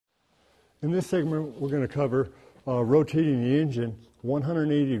In this segment, we're going to cover rotating the engine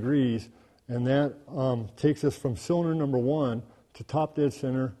 180 degrees, and that takes us from cylinder number 1 to top dead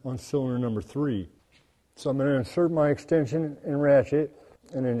center on cylinder number 3. So I'm going to insert my extension and ratchet,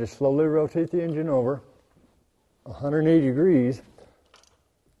 and then just slowly rotate the engine over 180 degrees,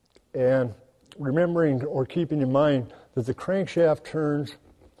 and remembering or keeping in mind that the crankshaft turns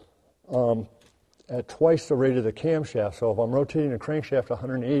at twice the rate of the camshaft. So if I'm rotating the crankshaft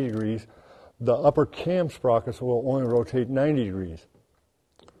 180 degrees, the upper cam sprockets will only rotate 90 degrees.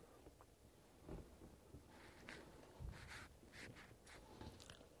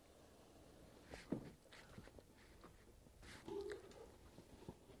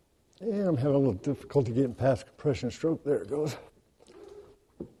 And I'm having a little difficulty getting past compression stroke. There it goes.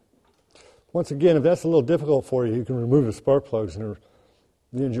 Once again, if that's a little difficult for you, you can remove the spark plugs and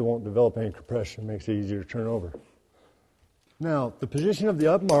the engine won't develop any compression. It makes it easier to turn over. Now, the position of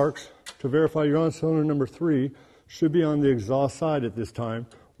the up marks to verify you're on cylinder number 3 should be on the exhaust side at this time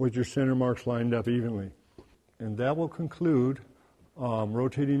with your center marks lined up evenly. And that will conclude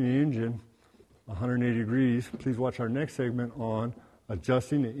rotating the engine 180 degrees. Please watch our next segment on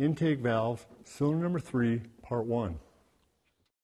adjusting the intake valves, cylinder number 3, part 1.